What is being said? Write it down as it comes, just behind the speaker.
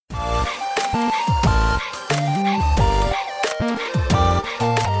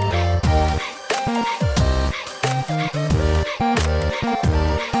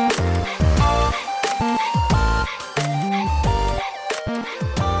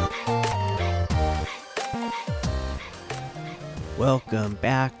Welcome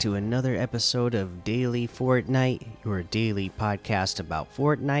back to another episode of Daily Fortnite, your daily podcast about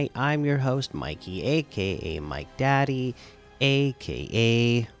Fortnite. I'm your host, Mikey, aka Mike Daddy,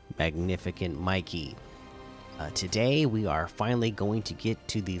 aka Magnificent Mikey. Today, we are finally going to get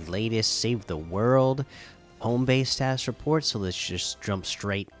to the latest Save the World Homebase status report, so let's just jump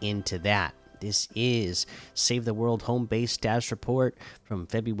straight into that. This is Save the World Homebase status report from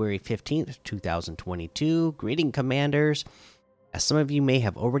February 15th, 2022. Greeting, Commanders. As some of you may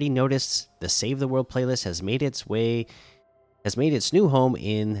have already noticed, the Save the World playlist has made its new home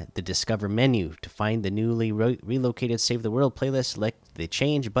in the Discover menu. To find the newly relocated Save the World playlist, select the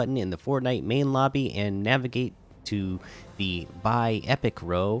Change button in the Fortnite main lobby and navigate to the Buy Epic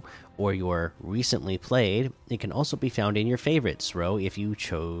row or your recently played. It can also be found in your favorites row if you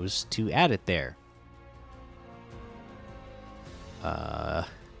chose to add it there.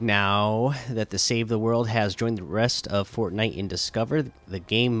 Now that the Save the World has joined the rest of Fortnite in Discover, the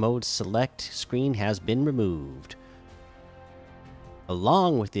game mode select screen has been removed.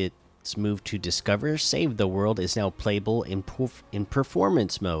 Along with its move to Discover, Save the World is now playable in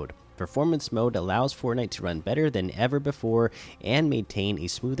Performance mode. Performance mode allows Fortnite to run better than ever before and maintain a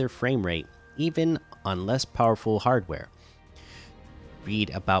smoother frame rate, even on less powerful hardware.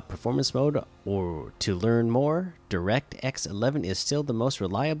 Read about performance mode or to learn more. DirectX 11 is still the most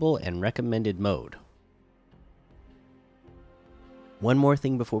reliable and recommended mode. One more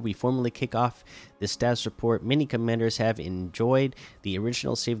thing before we formally kick off this status report. Many commanders have enjoyed the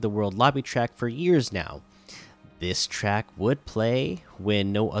original Save the World lobby track for years now. This track would play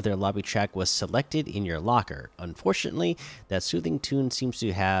when no other lobby track was selected in your locker. Unfortunately, that soothing tune seems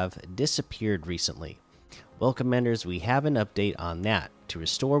to have disappeared recently. Well, Commanders, we have an update on that. To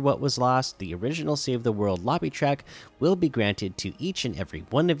restore what was lost, the original Save the World lobby track will be granted to each and every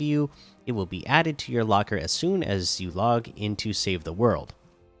one of you. It will be added to your locker as soon as you log into Save the World.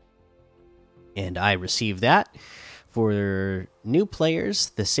 And I received that. For new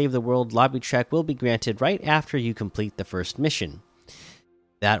players, the Save the World lobby track will be granted right after you complete the first mission.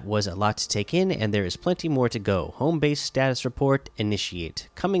 That was a lot to take in, and there is plenty more to go. Homebase status report initiate.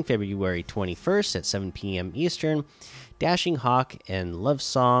 Coming February 21st at 7 p.m. Eastern, Dashing Hawk and Love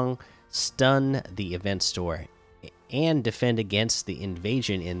Song stun the event store and defend against the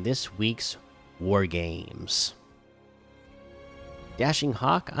invasion in this week's War Games. Dashing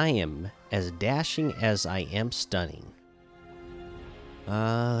Hawk, I am as dashing as I am stunning.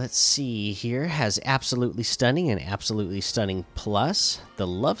 Let's see here. Has Absolutely Stunning and Absolutely Stunning Plus. The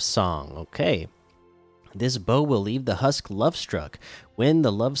Love Song. Okay. This bow will leave the husk love struck. When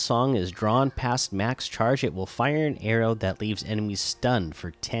the Love Song is drawn past max charge, it will fire an arrow that leaves enemies stunned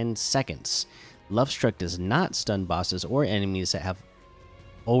for 10 seconds. Love struck does not stun bosses or enemies that have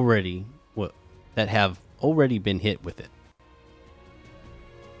already been hit with it.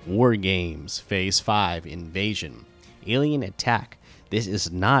 War Games Phase 5 Invasion. Alien Attack. This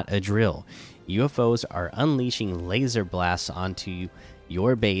is not a drill. UFOs are unleashing laser blasts onto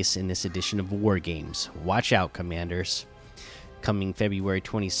your base in this edition of War Games. Watch out, Commanders. Coming February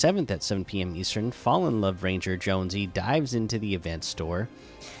 27th at 7 p.m. Eastern, Fallen Love Ranger Jonesy dives into the event store.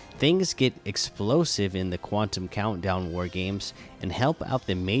 Things get explosive in the Quantum Countdown War Games and help out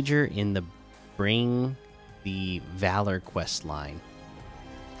the Major in the Bring the Valor quest line.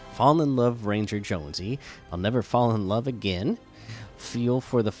 Fallen Love Ranger Jonesy. I'll never fall in love again. Fuel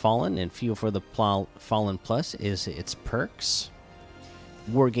for the Fallen and Fuel for the Fallen Plus is its perks.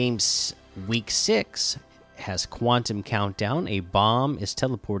 War Games Week 6 has Quantum Countdown. A bomb is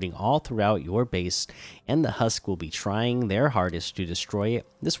teleporting all throughout your base, and the Husk will be trying their hardest to destroy it.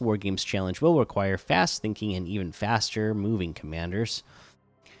 This War Games challenge will require fast thinking and even faster moving, Commanders.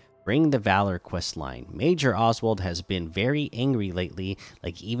 Bring the Valor questline. Major Oswald has been very angry lately,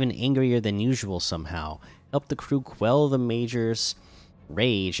 like even angrier than usual somehow. Help the crew quell the Major's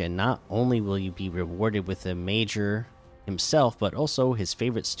rage, and not only will you be rewarded with the Major himself, but also his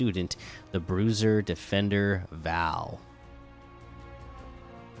favorite student, the Bruiser Defender Val.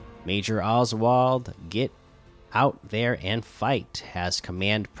 Major Oswald, get out there and fight. Has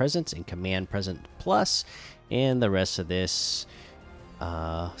Command Presence and Command Present Plus, and the rest of this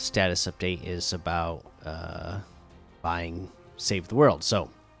status update is about buying Save the World. So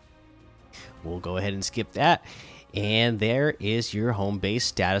we'll go ahead and skip that. And there is your home base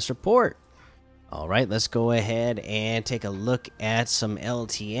status report. All right, let's go ahead and take a look at some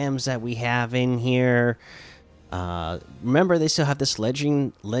LTMs that we have in here. Remember, they still have this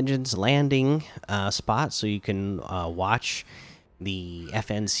Legends Landing spot, so you can watch the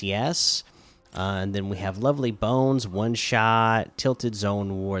FNCS. And then we have Lovely Bones, One Shot, Tilted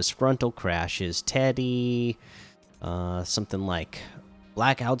Zone Wars, Frontal Crashes, Teddy, Something like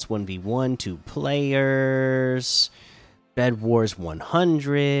Blackouts 1v1 2 players, Bed Wars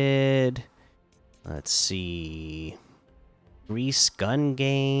 100. Let's see, Grease Gun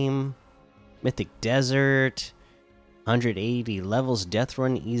Game, Mythic Desert, 180 levels, Death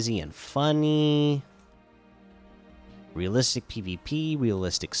Run easy and funny, Realistic PvP,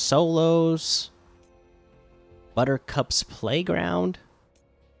 Realistic Solos, Buttercup's Playground,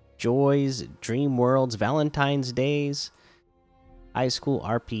 Joys, Dream Worlds, Valentine's Days, High School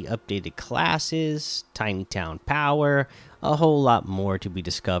RP updated classes, Tiny Town Power, a whole lot more to be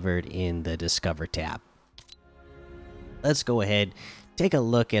discovered in the Discover tab. Let's go ahead, take a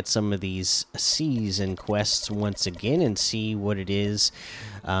look at some of these season quests once again and see what it is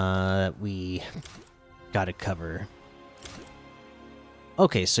we got to cover.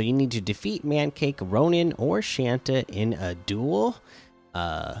 Okay, so you need to defeat Mancake, Ronin, or Shanta in a duel.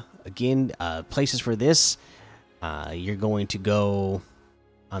 Again, places for this. You're going to go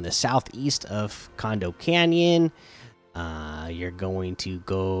on the southeast of Condo Canyon. You're going to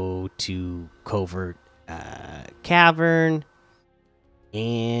go to Covert Cavern.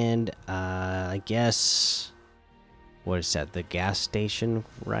 And I guess, what is that? The gas station,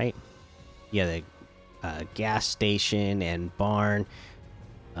 right? Yeah, the gas station and barn.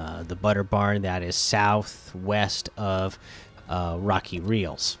 The butter barn that is southwest of Rocky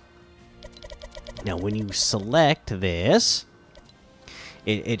Reels. Now, when you select this,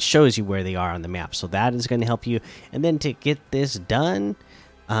 it shows you where they are on the map, so that is going to help you. And then to get this done,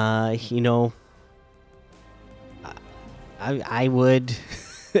 you know, I would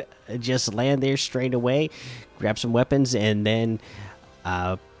just land there straight away, grab some weapons, and then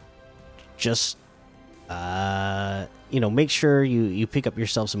just you know, make sure you pick up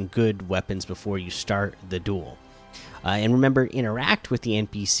yourself some good weapons before you start the duel. And remember, interact with the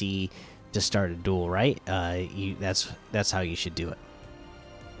NPC to start a duel, right? That's how you should do it.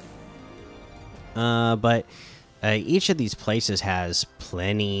 But each of these places has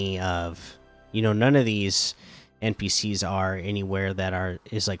plenty of, you know, none of these NPCs are anywhere that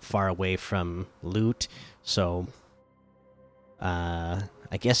is like far away from loot. So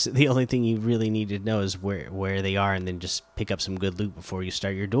I guess the only thing you really need to know is where they are, and then just pick up some good loot before you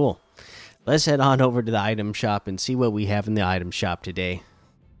start your duel. Let's head on over to the item shop and see what we have in the item shop today.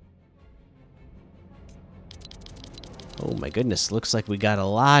 Oh my goodness, looks like we got a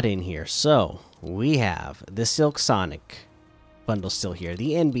lot in here. So, we have the Silk Sonic bundle still here.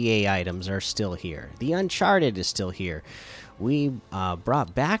 The NBA items are still here. The Uncharted is still here. We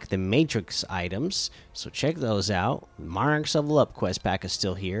brought back the Matrix items, so check those out. Monarchs Level Up quest pack is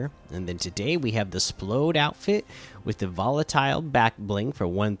still here. And then today we have the Splode outfit with the Volatile back bling for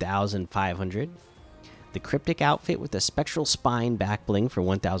 1,500. The Cryptic outfit with the Spectral Spine back bling for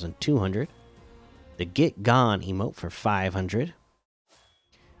 1,200. The Get Gone emote for 500.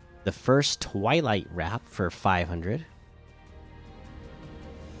 The first Twilight wrap for 500.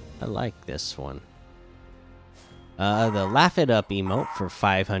 I like this one. The Laugh It Up emote for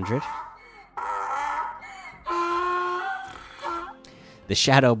 500. The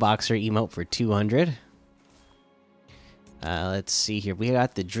Shadow Boxer emote for 200. Let's see here. We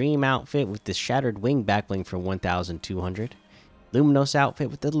got the Dream outfit with the Shattered Wing backbling for 1,200. Luminos outfit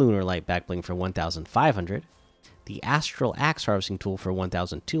with the Lunar Light backbling for 1,500. The Astral Axe harvesting tool for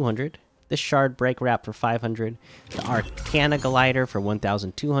 1,200. The Shard Break wrap for 500. The Arcana Glider for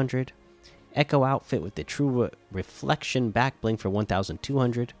 1,200. Echo outfit with the True Reflection back bling for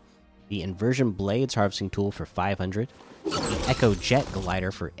 1,200. The Inversion Blades harvesting tool for 500. The Echo Jet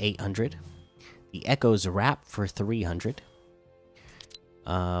Glider for 800. The Echo's wrap for 300.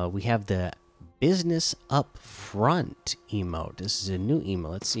 We have the Business Up Front emote. This is a new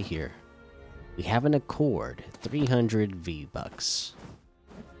emote. Let's see here. We have an Accord, 300 V-Bucks.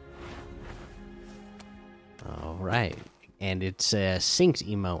 All right. And it's a synced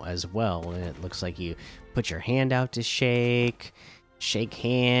emote as well. And it looks like you put your hand out to shake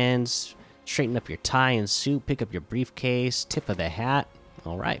hands, straighten up your tie and suit, pick up your briefcase, tip of the hat.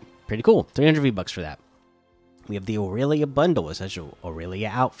 All right. Pretty cool. 300 V-Bucks for that. We have the Aurelia bundle, essential Aurelia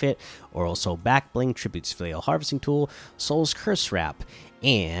outfit, Oral Soul back bling, Tribute's Flail harvesting tool, Soul's Curse wrap,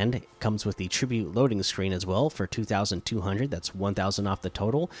 and it comes with the Tribute loading screen as well for 2,200. That's 1,000 off the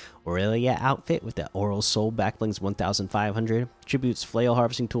total. Aurelia outfit with the Oral Soul back blings 1,500. Tribute's Flail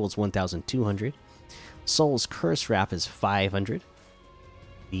harvesting tool is 1,200. Soul's Curse wrap is 500.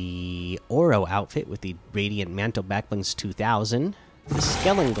 The Oro outfit with the Radiant Mantle back blings 2,000. The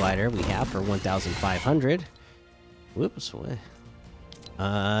Skellen glider we have for 1,500. Whoops.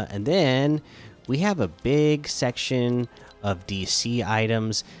 And then we have a big section of DC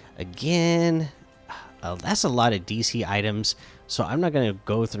items. Again, That's a lot of DC items, so I'm not going to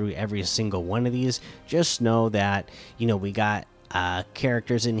go through every single one of these. Just know that, we got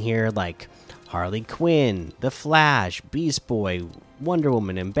characters in here like Harley Quinn, The Flash, Beast Boy, Wonder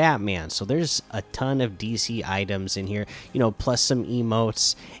Woman, and Batman. So there's a ton of DC items in here, plus some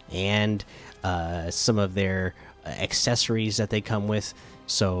emotes and some of their accessories that they come with.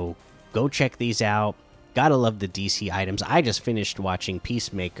 So go check these out. Gotta love the DC items. I just finished watching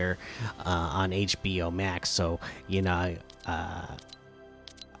Peacemaker on HBO Max, so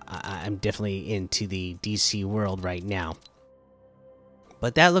I'm definitely into the DC world right now.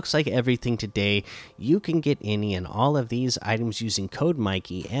 But that looks like everything today. You can get any and all of these items using code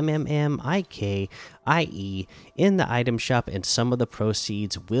Mikey, MMMIKIE, in the item shop, and some of the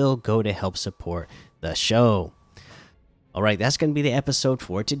proceeds will go to help support the show. All right, that's going to be the episode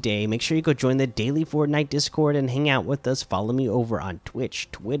for today. Make sure you go join the daily Fortnite Discord and hang out with us. Follow me over on Twitch,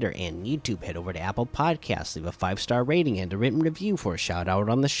 Twitter, and YouTube. Head over to Apple Podcasts, leave a 5-star rating and a written review for a shout out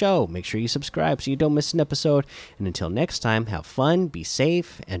on the show. Make sure you subscribe so you don't miss an episode. And until next time, have fun, be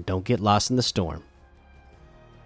safe, and don't get lost in the storm.